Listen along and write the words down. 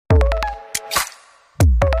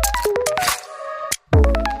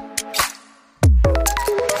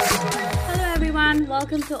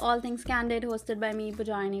welcome to All Things Candid, hosted by me,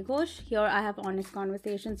 Pujani Ghosh. Here I have honest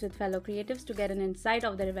conversations with fellow creatives to get an insight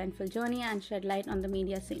of their eventful journey and shed light on the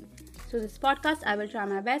media scene. Through this podcast, I will try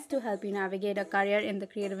my best to help you navigate a career in the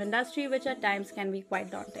creative industry, which at times can be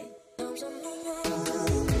quite daunting.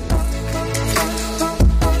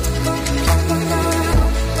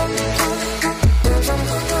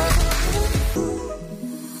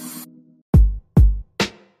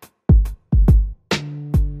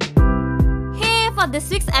 For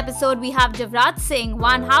this week's episode, we have Jivraj Singh,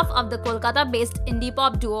 one half of the Kolkata-based indie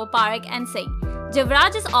pop duo Parekh and Singh.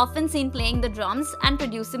 Jivraj is often seen playing the drums and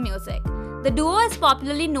producing music. The duo is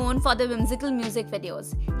popularly known for their whimsical music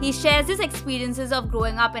videos. He shares his experiences of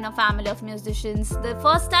growing up in a family of musicians, the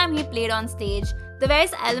first time he played on stage, the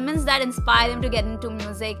various elements that inspired him to get into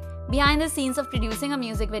music, behind the scenes of producing a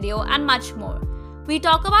music video, and much more. We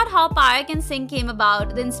talk about how Parekh and Singh came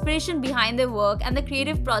about, the inspiration behind their work, and the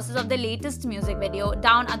creative process of their latest music video,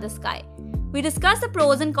 Down at the Sky. We discuss the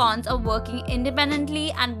pros and cons of working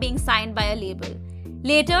independently and being signed by a label.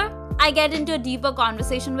 Later, I get into a deeper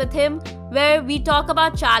conversation with him where we talk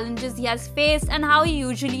about challenges he has faced and how he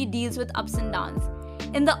usually deals with ups and downs.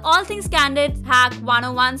 In the All Things Candid Hack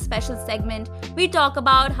 101 special segment, we talk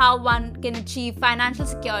about how one can achieve financial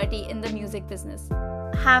security in the music business.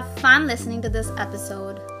 Have fun listening to this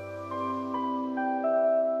episode.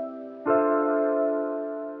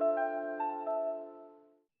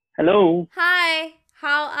 Hello. Hi,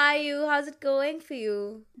 how are you? How's it going for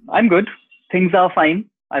you? I'm good. Things are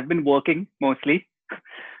fine. I've been working mostly.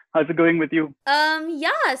 How's it going with you?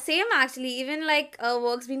 Yeah, same actually. Even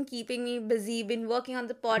work's been keeping me busy. Been working on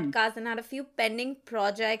the podcast and had a few pending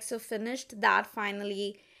projects, so finished that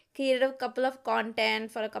finally. Created a couple of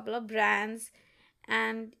content for a couple of brands.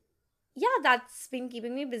 And yeah, that's been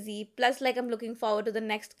keeping me busy. Plus, I'm looking forward to the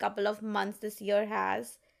next couple of months this year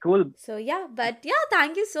has. Cool. So yeah,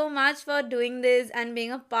 thank you so much for doing this and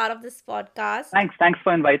being a part of this podcast. Thanks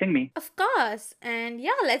for inviting me. Of course. And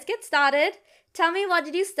yeah, let's get started. Tell me, what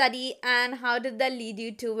did you study and how did that lead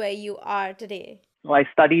you to where you are today? So I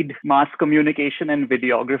studied mass communication and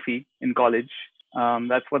videography in college.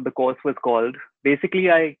 That's what the course was called. Basically,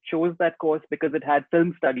 I chose that course because it had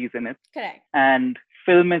film studies in it. Correct. And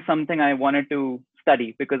film is something I wanted to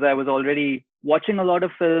study because I was already watching a lot of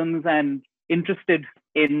films and interested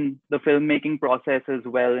in the filmmaking process as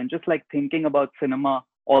well, and just thinking about cinema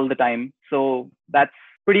all the time. So that's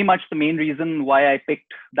pretty much the main reason why I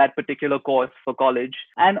picked that particular course for college.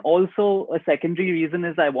 And also a secondary reason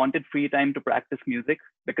is I wanted free time to practice music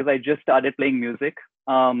because I just started playing music.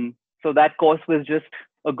 So that course was just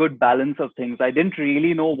a good balance of things. I didn't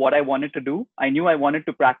really know what I wanted to do. I knew I wanted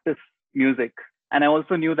to practice music. And I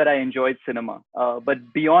also knew that I enjoyed cinema.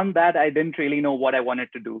 But beyond that, I didn't really know what I wanted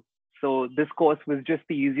to do. So this course was just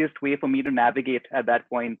the easiest way for me to navigate at that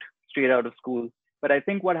point, straight out of school. But I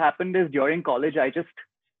think what happened is during college, I just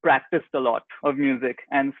practiced a lot of music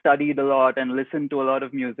and studied a lot and listened to a lot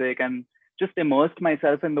of music and just immersed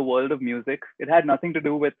myself in the world of music. It had nothing to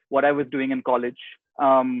do with what I was doing in college.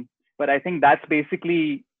 But I think that's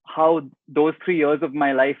basically how those 3 years of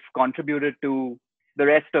my life contributed to the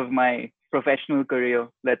rest of my professional career,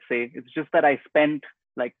 let's say. It's just that I spent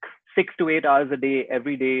 6 to 8 hours a day,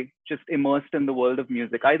 every day, just immersed in the world of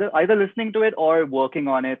music, either listening to it or working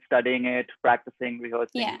on it, studying it, practicing,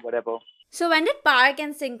 rehearsing, whatever. So when did Parekh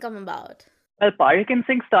and Singh come about? Well, Parekh and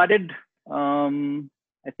Singh started,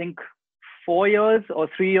 I think, 4 years or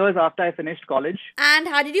 3 years after I finished college. And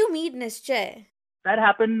how did you meet Nishchay? That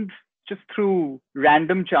happened just through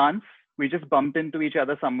random chance. We just bumped into each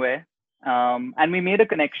other somewhere. And we made a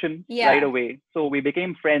connection right away. So we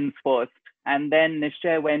became friends first. And then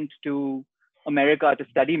Nishchay went to America to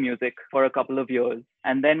study music for a couple of years.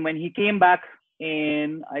 And then when he came back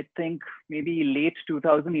in, I think, maybe late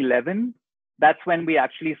 2011, that's when we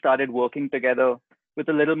actually started working together with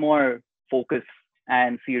a little more focus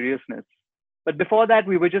and seriousness. But before that,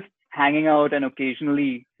 we were just hanging out and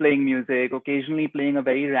occasionally playing music, occasionally playing a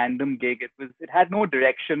very random gig. It had no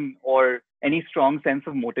direction or any strong sense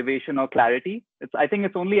of motivation or clarity. I think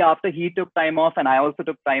it's only after he took time off and I also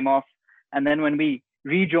took time off. And then when we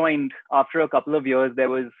rejoined after a couple of years, there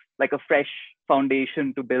was a fresh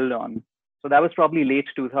foundation to build on. So that was probably late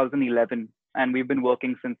 2011. And we've been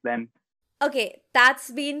working since then. Okay, that's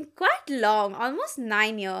been quite long, almost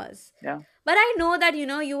 9 years. Yeah. But I know that,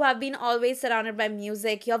 you have been always surrounded by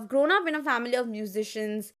music. You have grown up in a family of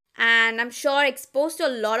musicians and I'm sure exposed to a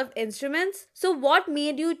lot of instruments. So what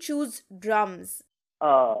made you choose drums?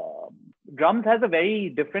 Drums has a very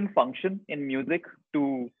different function in music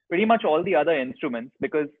to pretty much all the other instruments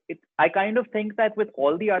because I kind of think that with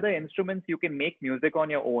all the other instruments, you can make music on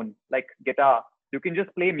your own, like guitar. You can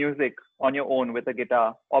just play music on your own with a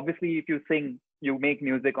guitar. Obviously, if you sing, you make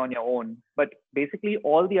music on your own. But basically,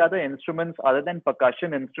 all the other instruments, other than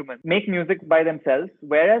percussion instruments, make music by themselves.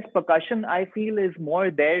 Whereas percussion, I feel, is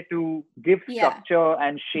more there to give Yeah, structure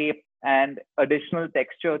and shape and additional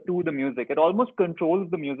texture to the music. It almost controls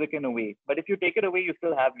the music in a way. But if you take it away, you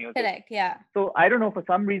still have music. correct. Yeah, So I don't know, for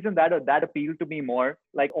some reason that appealed to me more.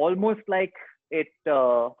 Like almost like it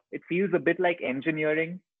feels a bit like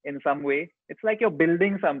engineering in some way. It's like you're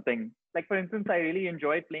building something. Like for instance, I really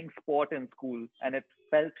enjoyed playing sport in school, and it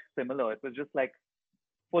felt similar. It was just like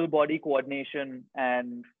full body coordination,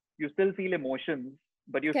 and you still feel emotions,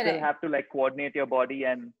 but you still correct. have to like coordinate your body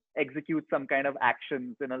and execute some kind of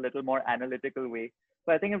actions in a little more analytical way.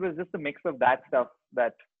 So I think it was just a mix of that stuff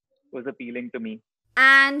that was appealing to me.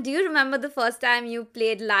 And do you remember the first time you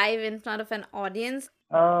played live in front of an audience?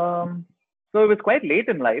 Um, so it was quite late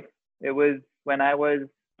in life. It was when I was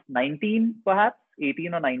 19, perhaps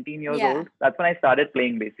 18 or 19 years Yeah. old. That's when I started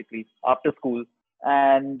playing basically after school.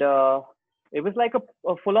 And it was like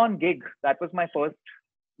a full on gig. That was my first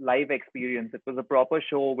live experience. It was a proper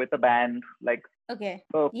show with a band, like Okay.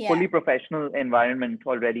 a Yeah. fully professional environment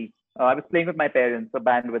already. I was playing with my parents, a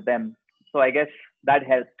band with them. So I guess that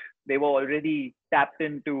helped. They were already tapped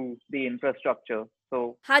into the infrastructure.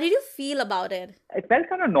 So How did you feel about it? it felt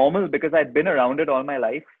kind of normal because I'd been around it all my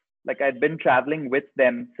life. Like I'd been traveling with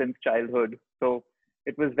them since childhood. So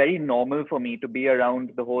it was very normal for me to be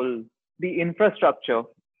around the infrastructure.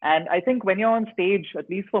 And I think when you're on stage, at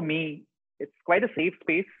least for me, it's quite a safe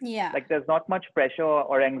space. Yeah. Like there's not much pressure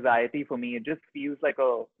or anxiety for me. It just feels like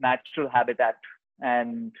a natural habitat.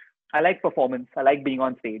 And I like performance. I like being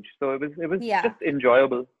on stage. So it was Yeah. just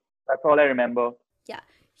enjoyable. That's all I remember. Yeah.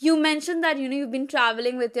 You mentioned that, you've been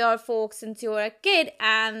traveling with your folks since you were a kid,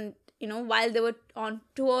 and, while they were on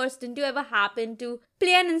tours, didn't you ever happen to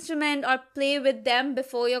play an instrument or play with them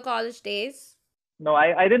before your college days? No,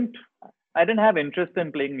 I didn't have interest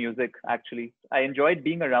in playing music actually. I enjoyed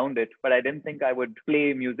being around it, but I didn't think I would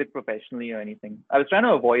play music professionally or anything. I was trying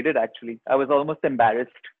to avoid it actually. I was almost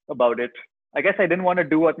embarrassed about it. I guess I didn't want to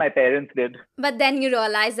do what my parents did. But then you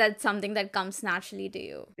realize that's something that comes naturally to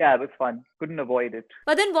you. Yeah, it was fun. Couldn't avoid it.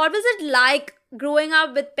 But then what was it like growing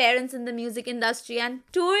up with parents in the music industry and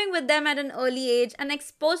touring with them at an early age and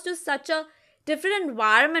exposed to such a different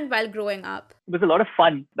environment while growing up? It was a lot of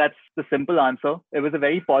fun. That's the simple answer. It was a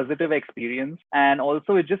very positive experience. And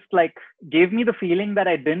also, it just like gave me the feeling that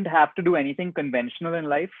I didn't have to do anything conventional in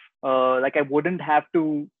life. Like, I wouldn't have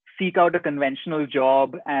to seek out a conventional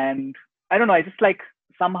job. And I don't know, I just like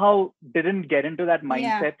somehow didn't get into that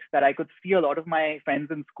mindset that I could see a lot of my friends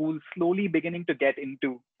in school slowly beginning to get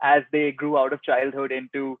into as they grew out of childhood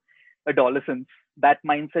into adolescence. That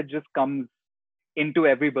mindset just comes into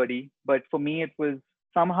everybody. But for me, it was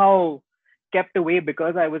somehow kept away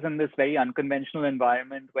because I was in this very unconventional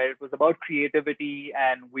environment where it was about creativity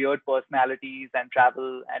and weird personalities and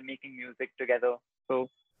travel and making music together. So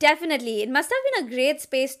Definitely. It must have been a great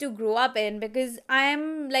space to grow up in, because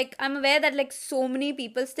I'm aware that like so many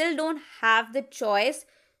people still don't have the choice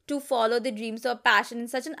to follow the dreams or passion in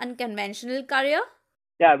such an unconventional career.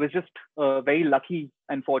 yeah, it was just a very lucky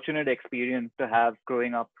and fortunate experience to have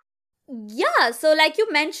growing up. Yeah, so like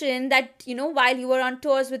you mentioned that, while you were on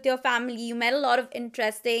tours with your family, you met a lot of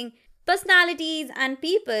interesting personalities and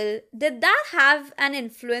people. Did that have an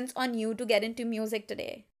influence on you to get into music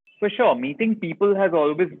today? For sure, meeting people has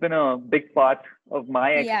always been a big part of my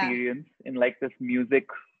Yeah. experience in like this music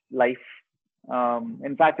life.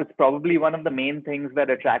 In fact, it's probably one of the main things that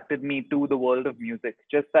attracted me to the world of music.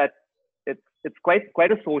 Just that it's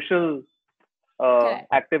quite a social Correct.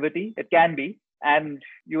 activity. It can be, and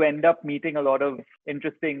you end up meeting a lot of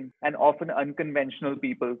interesting and often unconventional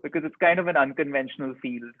people because it's kind of an unconventional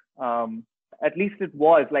field. At least it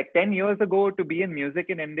was like 10 years ago. To be in music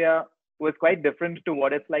in India was quite different to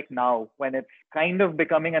what it's like now when it's kind of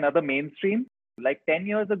becoming another mainstream. Like 10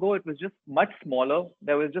 years ago, it was just much smaller.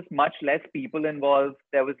 There was just much less people involved.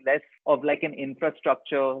 There was less of like an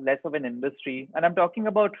infrastructure, less of an industry. And I'm talking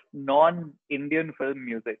about non-Indian film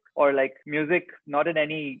music or like music not in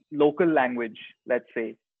any local language, let's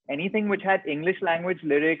say. Anything which had English language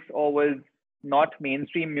lyrics or was not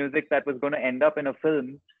mainstream music that was going to end up in a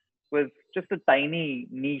film was just a tiny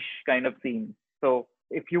niche kind of scene. So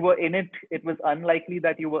if you were in it, it was unlikely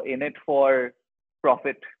that you were in it for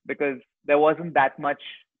profit because there wasn't that much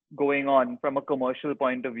going on from a commercial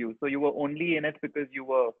point of view. So you were only in it because you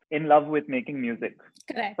were in love with making music.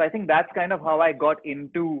 Correct. So I think that's kind of how I got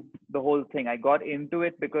into the whole thing. I got into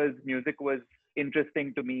it because music was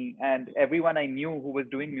interesting to me. And everyone I knew who was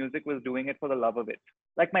doing music was doing it for the love of it.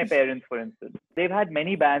 Like my parents, for instance. They've had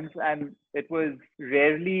many bands and it was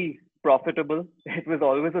rarely profitable. It was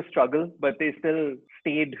always a struggle, but they still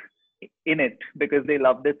stayed in it because they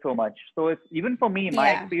loved it so much. So it's, even for me,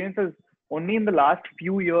 my Yeah. experience is only in the last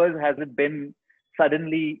few years has it been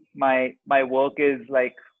suddenly my work is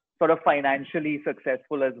like sort of financially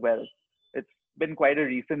successful as well. It's been quite a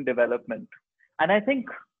recent development. And I think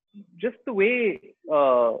just the way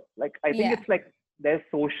like I think Yeah. it's like there's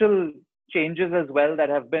social changes as well that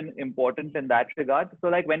have been important in that regard. So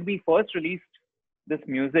like when we first released this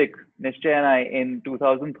music, Nishchay and I, in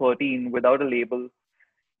 2013 without a label,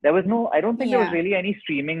 there was no, I don't think there was Yeah. really any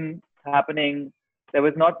streaming happening. There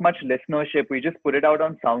was not much listenership. We just put it out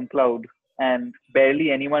on SoundCloud and barely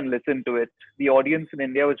anyone listened to it. The audience in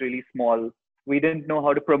India was really small. We didn't know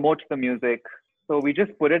how to promote the music. So we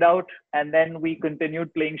just put it out and then we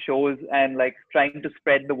continued playing shows and like trying to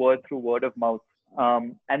spread the word through word of mouth.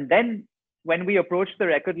 And then when we approached the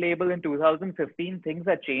record label in 2015, things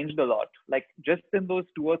had changed a lot. Like just in those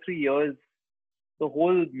 2 or 3 years, the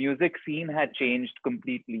whole music scene had changed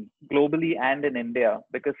completely globally and in India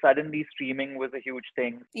because suddenly streaming was a huge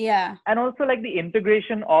thing. Yeah. And also, like the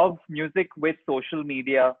integration of music with social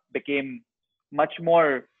media became much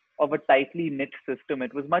more of a tightly knit system.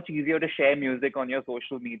 It was much easier to share music on your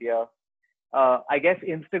social media. I guess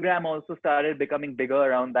Instagram also started becoming bigger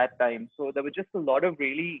around that time. So there were just a lot of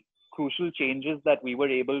really crucial changes that we were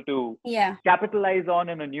able to Yeah. capitalize on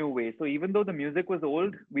in a new way. So even though the music was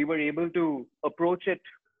old, we were able to approach it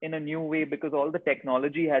in a new way because all the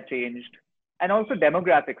technology had changed. And also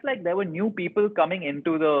demographics, like there were new people coming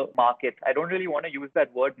into the market. I don't really want to use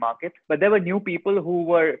that word market, but there were new people who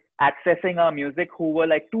were accessing our music who were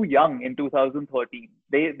like too young in 2013.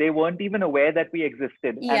 They weren't even aware that we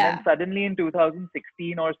existed. And then Yeah. suddenly in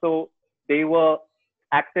 2016 or so, they were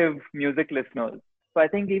active music listeners. So I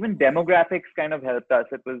think even demographics kind of helped us.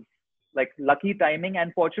 It was like lucky timing,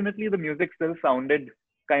 and fortunately the music still sounded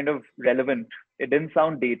kind of relevant. It didn't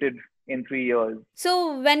sound dated in 3 years.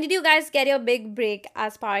 So, when did you guys get your big break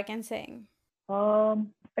as Park and Sing?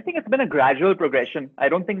 I think it's been a gradual progression. I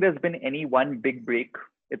don't think there's been any one big break.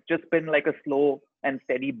 It's just been like a slow and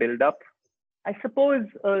steady build up. I suppose,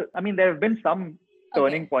 I mean, there have been some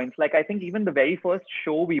turning Okay. points. Like, I think even the very first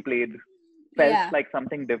show we played felt Yeah. like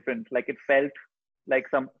something different. Like, it felt like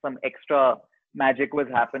some extra magic was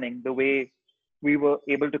happening. The way we were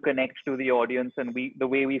able to connect to the audience and the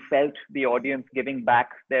way we felt the audience giving back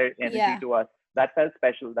their energy Yeah. to us, that felt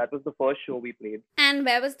special. That was the first show we played And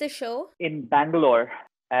where was the show? in Bangalore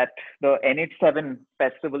at the NH7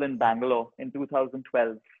 festival in Bangalore in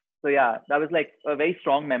 2012. So yeah, that was like a very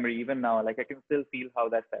strong memory even now. Like I can still feel how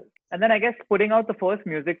that felt. And then I guess putting out the first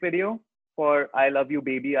music video for I Love You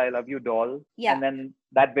Baby, I Love You Doll. Yeah. And then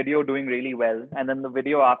that video doing really well. And then the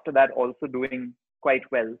video after that also doing quite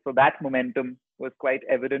well. So that momentum was quite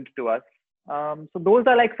evident to us. So those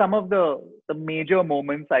are like some of the major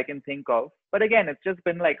moments I can think of. But again, it's just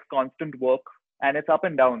been like constant work and it's up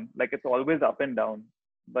and down. Like it's always up and down.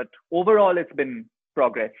 But overall, it's been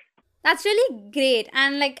progress. That's really great.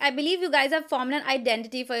 And like, I believe you guys have formed an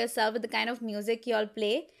identity for yourself with the kind of music you all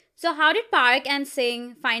play. So, how did Park and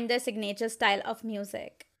Sing find their signature style of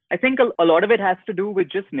music? I think a lot of it has to do with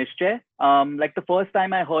just Nishchay. Like the first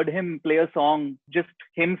time I heard him play a song, just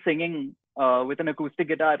him singing with an acoustic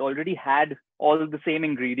guitar, it already had all the same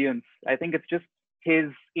ingredients. I think it's just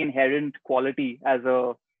his inherent quality as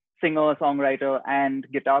a singer, songwriter, and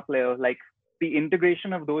guitar player. Like the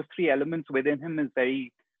integration of those three elements within him is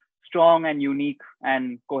very strong and unique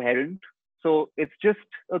and coherent. So it's just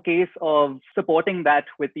a case of supporting that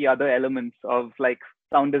with the other elements of like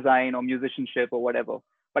sound design or musicianship or whatever.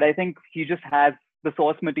 But I think he just has the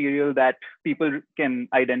source material that people can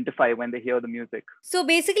identify when they hear the music. So,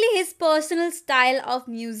 basically, his personal style of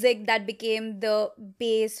music that became the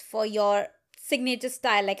base for your signature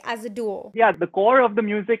style, like as a duo. Yeah, the core of the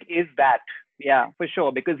music is that. Yeah, for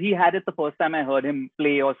sure. Because he had it the first time I heard him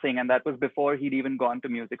play or sing, and that was before he'd even gone to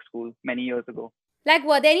music school many years ago. Like,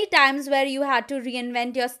 were there any times where you had to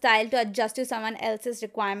reinvent your style to adjust to someone else's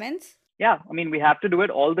requirements? Yeah, I mean, we have to do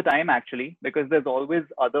it all the time actually, because there's always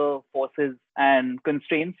other forces and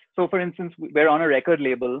constraints. So, for instance, we're on a record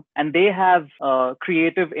label and they have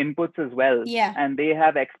creative inputs as well. Yeah. And they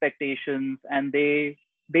have expectations and they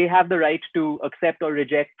have the right to accept or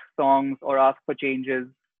reject songs or ask for changes.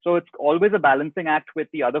 So it's always a balancing act with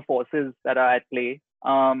the other forces that are at play.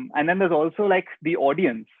 And then there's also like the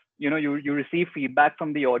audience. You know, you receive feedback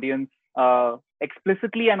from the audience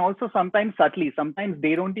explicitly and also sometimes subtly. Sometimes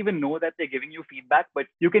they don't even know that they're giving you feedback, but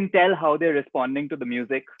you can tell how they're responding to the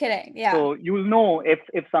music. Correct. Yeah. So you'll know if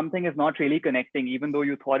something is not really connecting, even though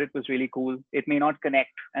you thought it was really cool, it may not connect.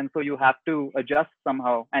 And so you have to adjust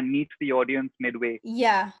somehow and meet the audience midway.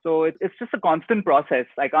 Yeah. So it's just a constant process.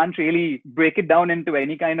 I can't really break it down into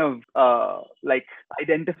any kind of like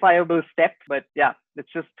identifiable steps, but yeah,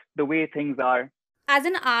 it's just the way things are. As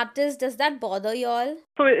an artist, does that bother y'all?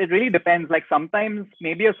 So it really depends. Like sometimes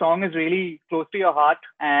maybe a song is really close to your heart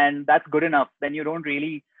and that's good enough. Then you don't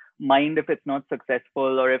really mind if it's not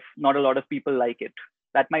successful or if not a lot of people like it.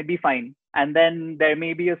 That might be fine. And then there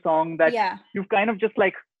may be a song that Yeah. you've kind of just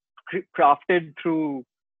like crafted through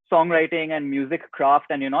songwriting and music craft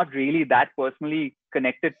and you're not really that personally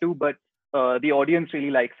connected to, but the audience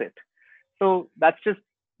really likes it. So that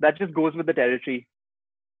just goes with the territory.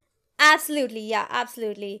 Absolutely. Yeah,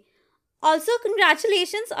 absolutely. Also,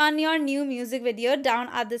 congratulations on your new music video, Down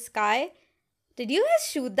at the Sky. Did you guys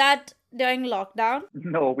shoot that during lockdown?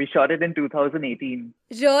 No, we shot it in 2018.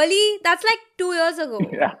 Really? That's like 2 years ago.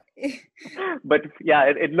 Yeah. But yeah,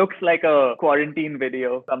 it looks like a quarantine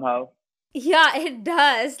video somehow. Yeah, it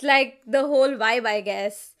does. Like the whole vibe, I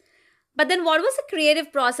guess. But then, what was the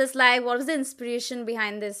creative process like? What was the inspiration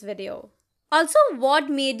behind this video? Also, what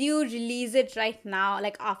made you release it right now,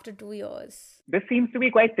 like after 2 years? This seems to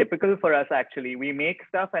be quite typical for us, actually. We make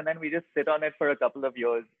stuff and then we just sit on it for a couple of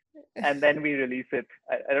years and then we release it.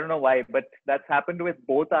 I don't know why, but that's happened with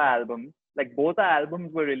both our albums. Like both our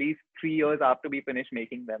albums were released 3 years after we finished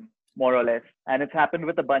making them, more or less. And it's happened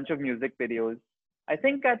with a bunch of music videos. I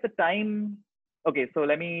think at the time, okay, so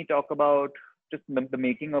let me talk about just the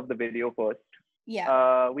making of the video first.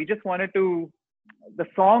 Yeah. We just wanted to, the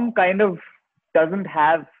song kind of doesn't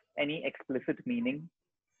have any explicit meaning.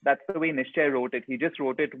 That's the way Nishchay wrote it. He just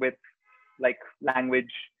wrote it with like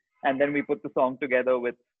language, and then we put the song together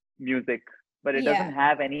with music, but it doesn't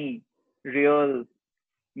have any real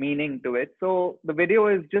meaning to it. So the video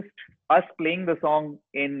is just us playing the song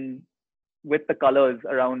in with the colors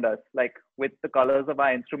around us, like with the colors of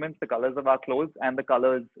our instruments, the colors of our clothes, and the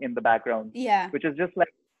colors in the background. Yeah. Which is just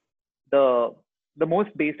like the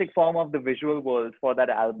most basic form of the visual world for that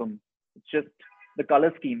album. It's just the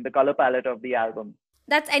color scheme, the color palette of the album.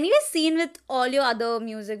 That's anyway seen with all your other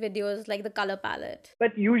music videos, like the color palette.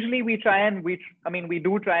 But usually we do try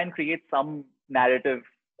and create some narrative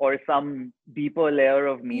or some deeper layer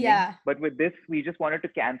of meaning. Yeah. But with this, we just wanted to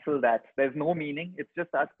cancel that. There's no meaning. It's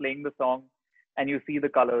just us playing the song and you see the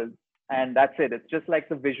colors and that's it. It's just like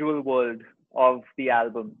the visual world of the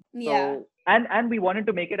album. Yeah. So, and we wanted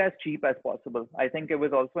to make it as cheap as possible. I think it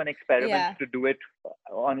was also an experiment to do it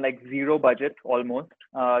on like zero budget almost,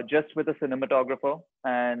 just with a cinematographer,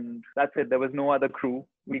 and that's it. There was no other crew.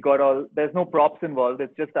 There's no props involved.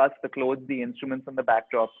 It's just us, the clothes, the instruments, and the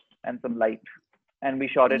backdrop, and some light. And we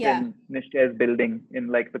shot it in Nishchay's building in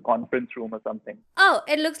like the conference room or something. Oh,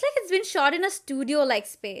 it looks like it's been shot in a studio-like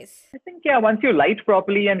space. I think, yeah, once you light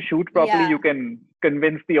properly and shoot properly, you can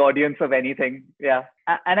convince the audience of anything. Yeah.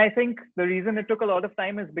 And I think the reason it took a lot of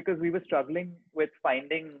time is because we were struggling with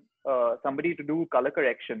finding somebody to do color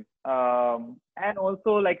correction. And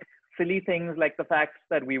also like silly things like the fact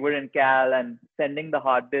that we were in Cal and sending the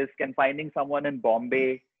hard disk and finding someone in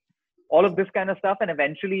Bombay. All of this kind of stuff. And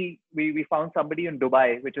eventually we found somebody in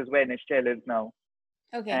Dubai, which is where Nishchay lives now.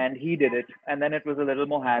 Okay. And he did it. And then it was a little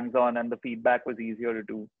more hands-on and the feedback was easier to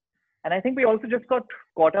do. And I think we also just got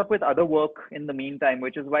caught up with other work in the meantime,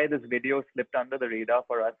 which is why this video slipped under the radar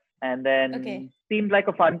for us. And then seemed like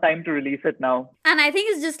a fun time to release it now. And I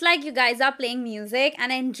think it's just like you guys are playing music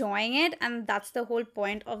and enjoying it. And that's the whole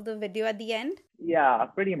point of the video at the end. Yeah,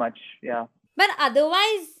 pretty much. Yeah. But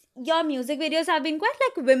otherwise, your music videos have been quite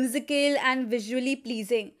like whimsical and visually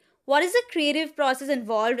pleasing. What is the creative process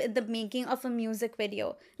involved in the making of a music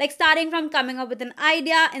video? Like starting from coming up with an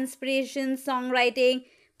idea, inspiration, songwriting,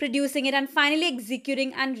 producing it, and finally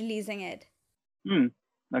executing and releasing it.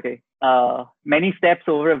 Okay. Many steps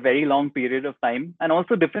over a very long period of time. And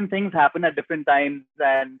also different things happen at different times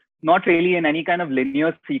and not really in any kind of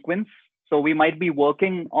linear sequence. So we might be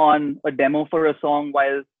working on a demo for a song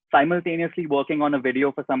while simultaneously working on a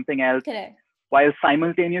video for something else, while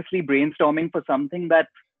simultaneously brainstorming for something that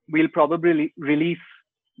we'll probably release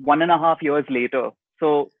 1.5 years later.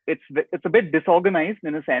 So it's a bit disorganized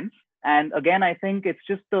in a sense. And again, I think it's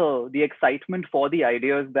just the excitement for the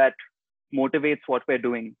ideas that motivates what we're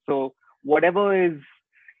doing. So whatever is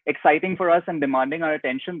exciting for us and demanding our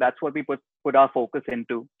attention, that's what we put our focus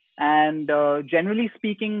into. And generally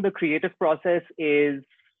speaking, the creative process is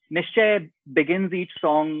Nishchay begins each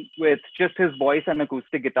song with just his voice and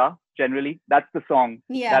acoustic guitar, generally. That's the song.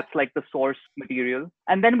 Yeah. That's like the source material.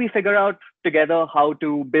 And then we figure out together how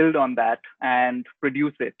to build on that and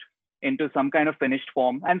produce it into some kind of finished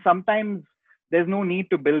form. And sometimes there's no need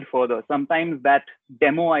to build further. Sometimes that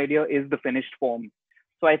demo idea is the finished form.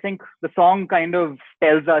 So I think the song kind of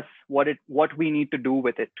tells us what we need to do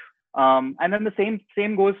with it. And then the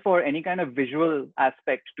same goes for any kind of visual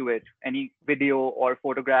aspect to it, any video or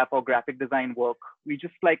photograph or graphic design work. We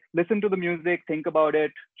just like listen to the music, think about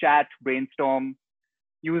it, chat, brainstorm,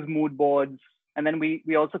 use mood boards, and then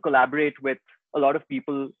we also collaborate with a lot of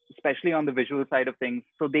people, especially on the visual side of things.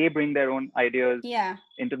 So they bring their own ideas Yeah.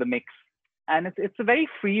 into the mix, and it's a very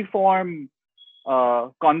free form,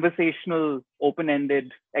 conversational, open-ended,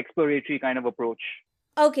 exploratory kind of approach.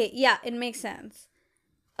 Okay, yeah, it makes sense.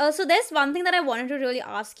 So there's one thing that I wanted to really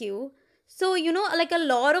ask you. So, like a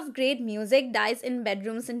lot of great music dies in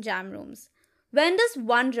bedrooms and jam rooms. When does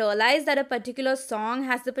one realize that a particular song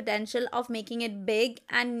has the potential of making it big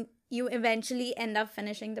and you eventually end up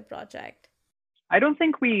finishing the project? I don't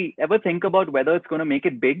think we ever think about whether it's going to make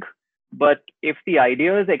it big, but if the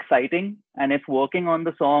idea is exciting and if working on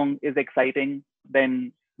the song is exciting,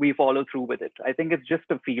 then we follow through with it. I think it's just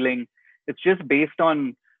a feeling. It's just based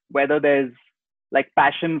on whether there's like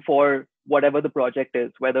passion for whatever the project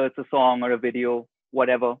is, whether it's a song or a video,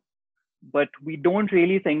 whatever. But we don't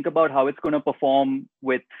really think about how it's going to perform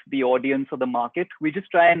with the audience or the market. We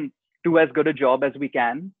just try and do as good a job as we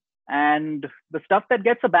can. And the stuff that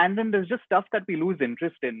gets abandoned is just stuff that we lose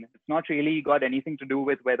interest in. It's not really got anything to do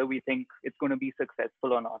with whether we think it's going to be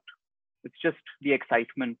successful or not. It's just the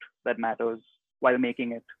excitement that matters while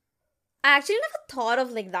making it. I actually never thought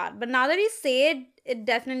of like that, but now that you say it, it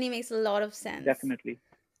definitely makes a lot of sense. Definitely.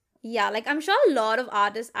 Yeah, like I'm sure a lot of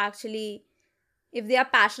artists actually, if they are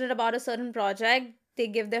passionate about a certain project, they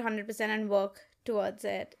give their 100% and work towards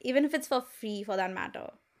it, even if it's for free for that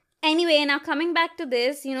matter. Anyway, now coming back to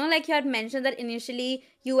this, like you had mentioned that initially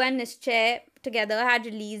you and Nischay together had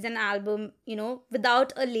released an album,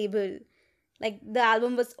 without a label. Like the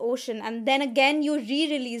album was Ocean, and then again you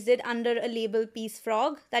re-released it under a label Peace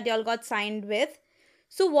Frog that y'all got signed with.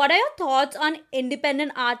 So what are your thoughts on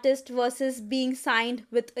independent artist versus being signed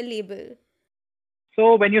with a label?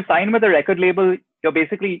 So when you sign with a record label,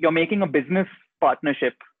 you're making a business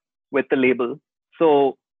partnership with the label.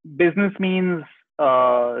 So business means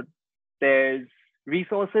there's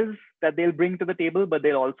resources that they'll bring to the table, but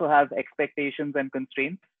they'll also have expectations and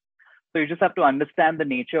constraints. So you just have to understand the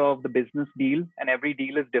nature of the business deal, and every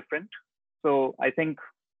deal is different. So I think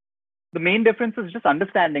the main difference is just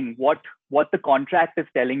understanding what the contract is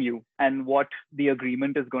telling you and what the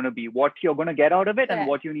agreement is going to be, what you're going to get out of it, and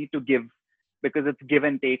what you need to give, because it's give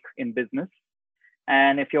and take in business.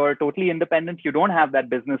 And if you're totally independent, you don't have that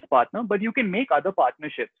business partner, but you can make other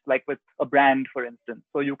partnerships, like with a brand, for instance.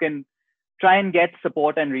 So you can try and get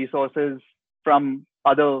support and resources from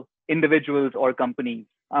other individuals or companies.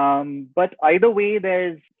 But either way,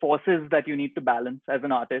 there's forces that you need to balance as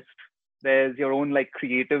an artist. There's your own like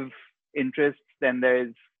creative interests. Then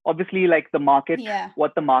there's obviously like the market,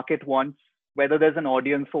 what the market wants, whether there's an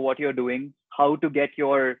audience for what you're doing, how to get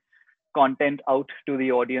your content out to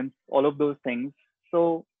the audience, all of those things.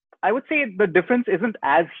 So I would say the difference isn't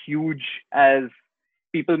as huge as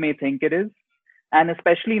people may think it is. And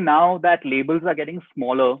especially now that labels are getting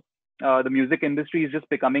smaller, the music industry is just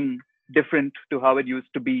becoming different to how it used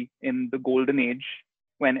to be in the golden age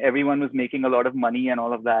when everyone was making a lot of money and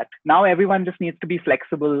all of that. Now everyone just needs to be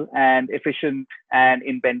flexible and efficient and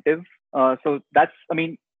inventive. So that's, I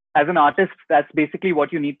mean, as an artist, that's basically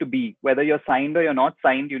what you need to be. Whether you're signed or you're not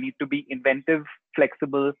signed, you need to be inventive,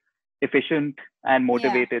 flexible, efficient, and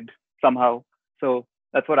motivated somehow. So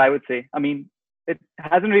that's what I would say. I mean, it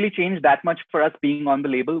hasn't really changed that much for us being on the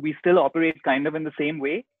label. We still operate kind of in the same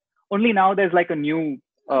way. Only now there's like a new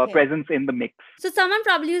presence in the mix. So someone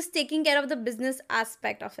probably is taking care of the business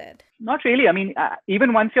aspect of it. Not really. I mean,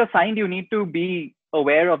 even once you're signed, you need to be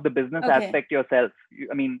aware of the business aspect yourself.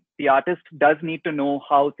 I mean, the artist does need to know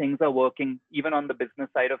how things are working, even on the business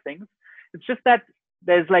side of things. It's just that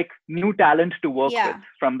there's like new talent to work with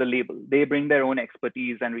from the label. They bring their own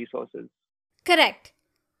expertise and resources. Correct.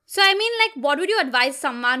 So, I mean, like, what would you advise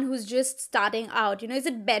someone who's just starting out? Is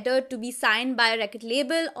it better to be signed by a record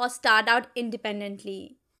label or start out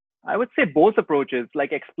independently? I would say both approaches,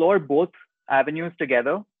 like explore both avenues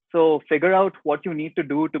together. So figure out what you need to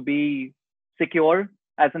do to be secure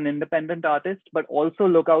as an independent artist, but also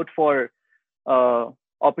look out for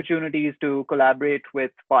opportunities to collaborate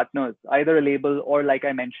with partners, either a label or, like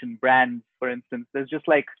I mentioned, brands, for instance. There's just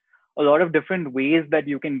like a lot of different ways that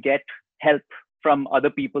you can get help from other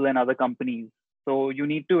people and other companies. So you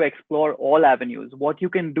need to explore all avenues, what you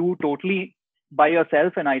can do totally by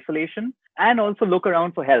yourself in isolation, and also look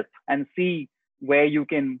around for help and see where you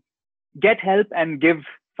can get help and give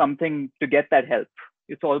something to get that help.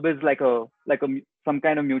 It's always like a some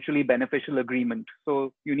kind of mutually beneficial agreement.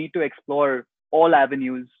 So you need to explore all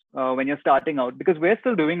avenues when you're starting out, because we're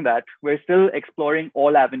still doing that. We're still exploring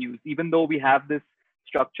all avenues, even though we have this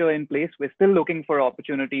structure in place. We're still looking for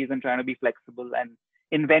opportunities and trying to be flexible and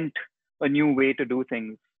invent a new way to do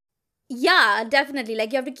things. Yeah, definitely.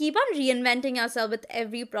 Like you have to keep on reinventing yourself with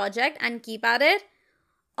every project and keep at it.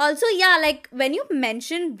 Also, yeah, like when you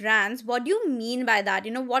mention brands, what do you mean by that?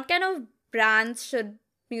 What kind of brands should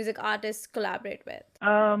music artists collaborate with?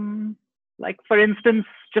 Like for instance,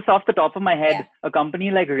 just off the top of my Yeah. head, a company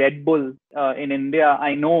like Red Bull in India,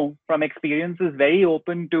 I know from experience, is very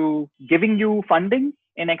open to giving you funding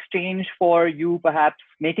in exchange for you perhaps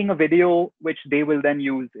making a video which they will then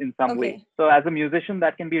use in some way. Okay. So as a musician,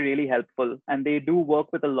 that can be really helpful. And they do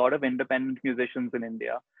work with a lot of independent musicians in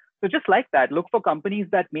India. So just like that, look for companies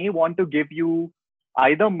that may want to give you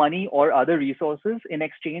either money or other resources in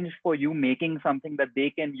exchange for you making something that they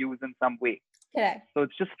can use in some way. Correct. So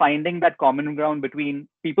it's just finding that common ground between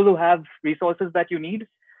people who have resources that you need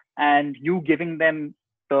and you giving them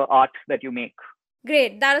the art that you make.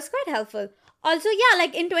 Great. That was quite helpful. Also, yeah,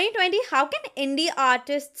 like in 2020, how can indie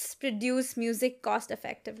artists produce music cost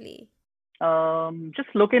effectively? Just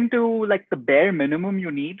look into like the bare minimum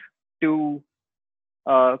you need to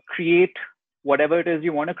create whatever it is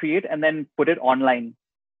you want to create and then put it online.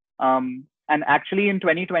 And actually, in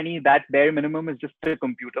 2020, that bare minimum is just a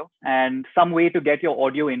computer and some way to get your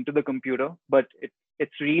audio into the computer. But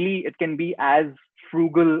it can be as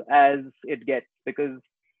frugal as it gets, because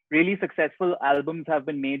really successful albums have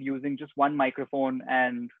been made using just one microphone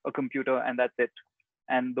and a computer, and that's it.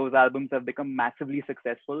 And those albums have become massively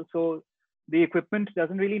successful. So the equipment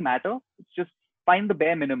doesn't really matter. It's just find the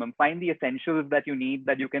bare minimum, find the essentials that you need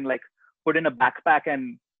that you can like put in a backpack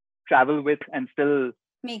and travel with and still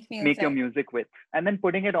make your music with. And then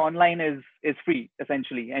putting it online is free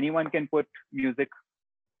essentially. Anyone can put music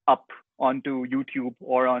up onto YouTube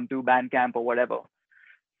or onto Bandcamp or whatever.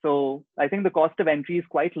 So I think the cost of entry is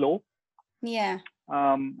quite low. Yeah.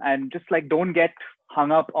 And just like don't get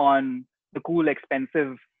hung up on the cool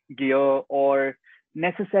expensive gear or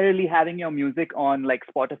necessarily having your music on like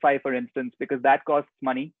Spotify, for instance, because that costs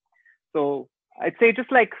money. So I'd say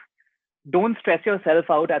just like don't stress yourself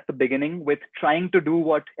out at the beginning with trying to do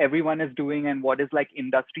what everyone is doing and what is like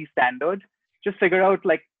industry standard. Just figure out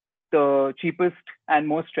like the cheapest and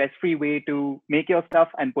most stress-free way to make your stuff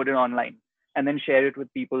and put it online and then share it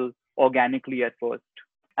with people organically at first.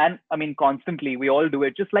 And I mean, constantly, we all do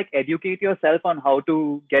it. Just like educate yourself on how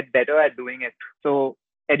to get better at doing it. So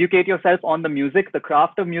educate yourself on the music, the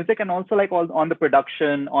craft of music, and also like all on the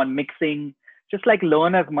production, on mixing. Just like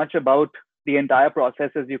learn as much about the entire process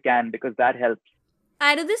as you can, because that helps.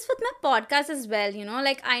 I do this with my podcast as well,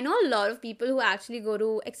 like I know a lot of people who actually go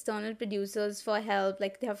to external producers for help.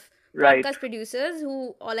 Like they have Right. podcast producers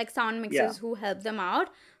who, or like sound Yeah. mixers who help them out.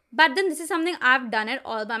 But then this is something I've done it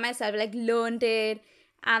all by myself, like learned it.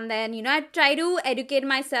 And then, I try to educate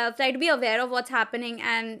myself, try to be aware of what's happening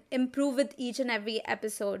and improve with each and every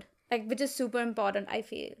episode, like which is super important, I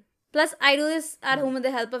feel. Plus, I do this at home with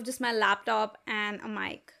the help of just my laptop and a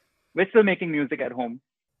mic. We're still making music at home.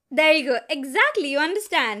 There you go. Exactly. You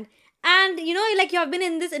understand. And like you have been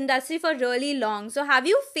in this industry for really long. So have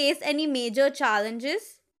you faced any major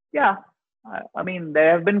challenges? Yeah. I mean,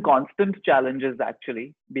 there have been constant challenges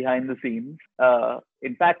actually behind the scenes.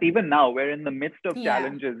 In fact, even now, we're in the midst of Yeah.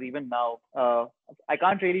 challenges, even now. I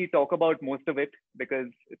can't really talk about most of it because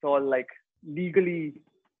it's all like legally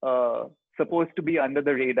supposed to be under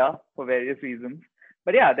the radar for various reasons.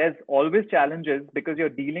 But yeah, there's always challenges because you're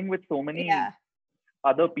dealing with so many Yeah.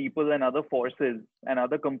 other people and other forces and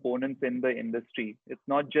other components in the industry. It's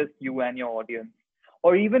not just you and your audience.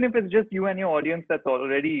 Or even if it's just you and your audience, that's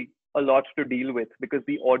already a lot to deal with, because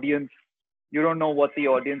the audience, you don't know what the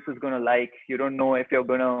audience is going to like. You don't know if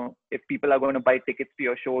if people are going to buy tickets to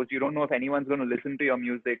your shows. You don't know if anyone's going to listen to your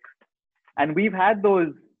music. And we've had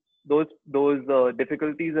those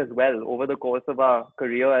difficulties as well over the course of our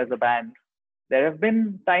career as a band. There have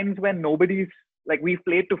been times when nobody's like, we've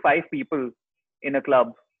played to 5 people in a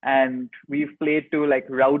club, and we've played to like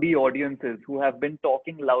rowdy audiences who have been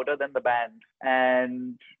talking louder than the band,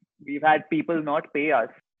 and we've had people not pay us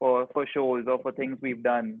for shows or for things we've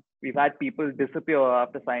done. We've had people disappear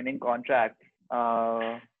after signing contracts.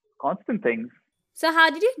 Constant things. So how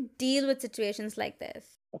did you deal with situations like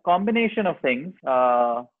this? A combination of things.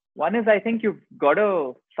 One is, I think you've got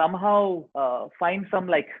to somehow find some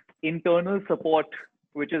like internal support,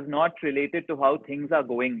 which is not related to how things are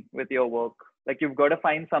going with your work. Like you've got to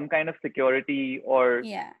find some kind of security or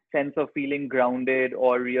sense of feeling grounded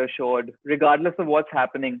or reassured, regardless of what's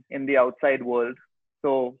happening in the outside world.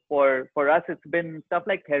 So for us, it's been stuff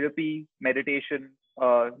like therapy, meditation,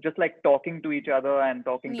 just like talking to each other and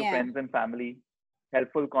talking to friends and family,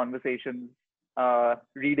 helpful conversations,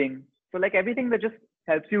 reading. So like everything that just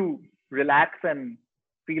helps you relax and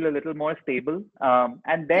feel a little more stable.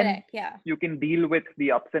 And then you can deal with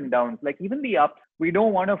the ups and downs. Like even the ups, we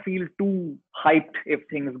don't want to feel too hyped if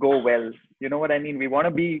things go well. You know what I mean? We want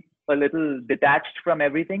to be a little detached from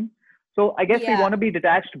everything. So I guess we want to be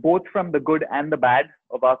detached both from the good and the bad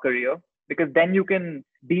of our career, because then you can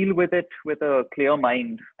deal with it with a clear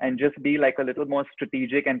mind and just be like a little more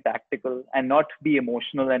strategic and tactical and not be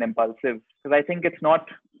emotional and impulsive. Because I think it's not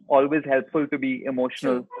always helpful to be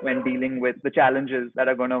emotional when dealing with the challenges that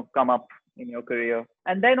are going to come up in your career.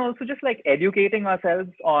 And then also just like educating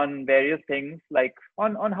ourselves on various things, like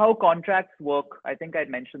on how contracts work. I think I'd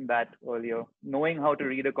mentioned that earlier. Knowing how to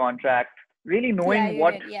read a contract, really knowing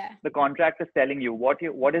what the contract is telling you, what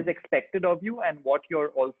is expected of you and what you're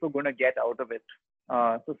also going to get out of it.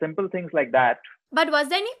 So simple things like that. But was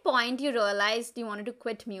there any point you realized you wanted to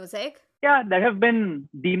quit music? Yeah, there have been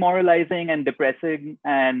demoralizing and depressing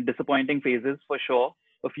and disappointing phases for sure,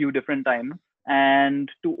 a few different times. And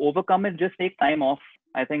to overcome it, just take time off.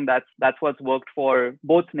 I think that's what's worked for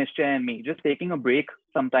both Nishchay and me. Just taking a break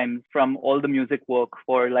sometimes from all the music work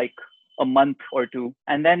for like a month or two.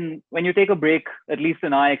 And then when you take a break, at least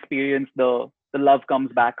in our experience, the love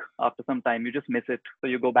comes back after some time. You just miss it. So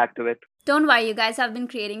you go back to it. Don't worry, you guys have been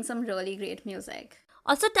creating some really great music.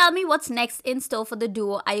 Also, tell me what's next in store for the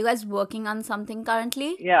duo. Are you guys working on something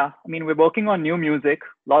currently? Yeah, I mean, we're working on new music,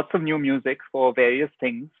 lots of new music for various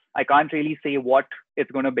things. I can't really say what it's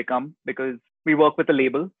going to become because we work with a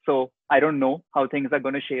label. So I don't know how things are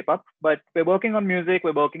going to shape up. But we're working on music,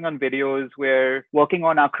 we're working on videos, we're working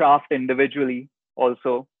on our craft individually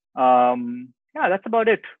also. Yeah, that's about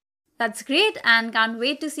it. That's great, and can't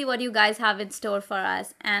wait to see what you guys have in store for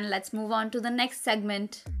us. And let's move on to the next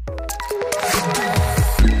segment.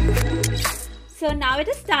 So now it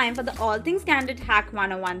is time for the All Things Candid Hack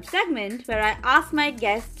 101 segment, where I ask my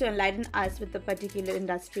guests to enlighten us with a particular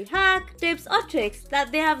industry hack, tips or tricks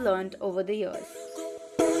that they have learned over the years.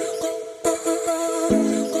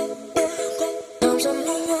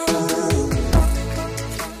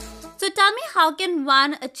 So tell me, how can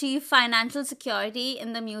one achieve financial security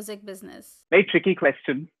in the music business? Very tricky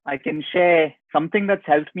question. I can share something that's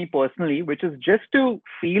helped me personally, which is just to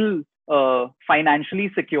feel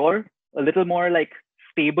financially secure, a little more like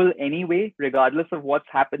stable anyway, regardless of what's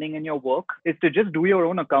happening in your work, is to just do your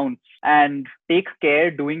own accounts and take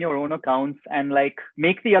care doing your own accounts and like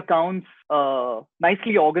make the accounts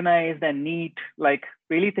nicely organized and neat. Like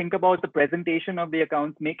really think about the presentation of the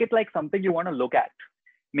accounts, make it like something you want to look at.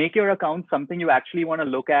 Make your account something you actually want to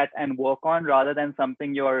look at and work on rather than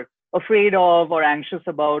something you're afraid of or anxious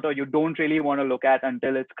about or you don't really want to look at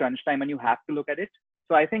until it's crunch time and you have to look at it.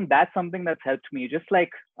 So I think that's something that's helped me. Just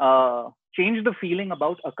like change the feeling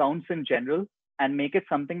about accounts in general and make it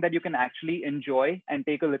something that you can actually enjoy and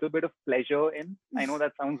take a little bit of pleasure in. I know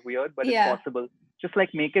that sounds weird, but it's possible. Just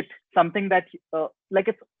like make it something that like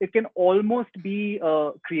it can almost be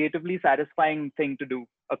a creatively satisfying thing to do.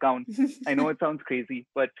 Accounts. I know it sounds crazy,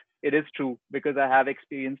 but it is true because I have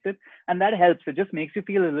experienced it, and that helps. It just makes you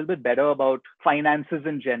feel a little bit better about finances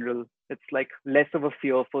in general. It's like less of a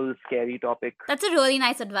fearful, scary topic. That's a really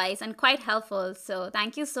nice advice and quite helpful. So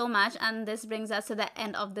thank you so much. And this brings us to the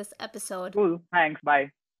end of this episode. Cool. Thanks.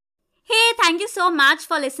 Bye. Hey, thank you so much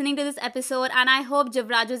for listening to this episode, and I hope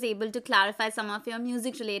Javraj was able to clarify some of your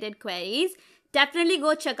music-related queries. Definitely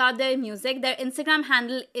go check out their music. Their Instagram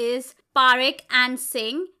handle is Parekh and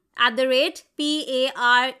Singh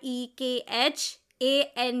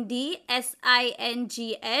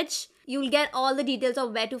 @ParekhandSingh. You'll get all the details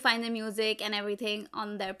of where to find their music and everything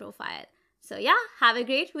on their profile. So yeah, have a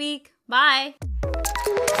great week. Bye.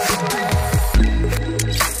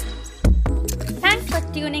 Thanks for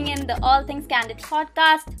tuning in the All Things Candid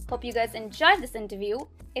podcast. Hope you guys enjoyed this interview.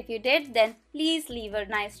 If you did, then please leave a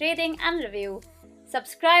nice rating and review.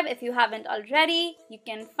 Subscribe if you haven't already. You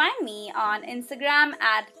can find me on Instagram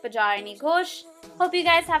 @Pajarini Ghosh. Hope you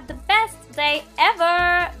guys have the best day ever.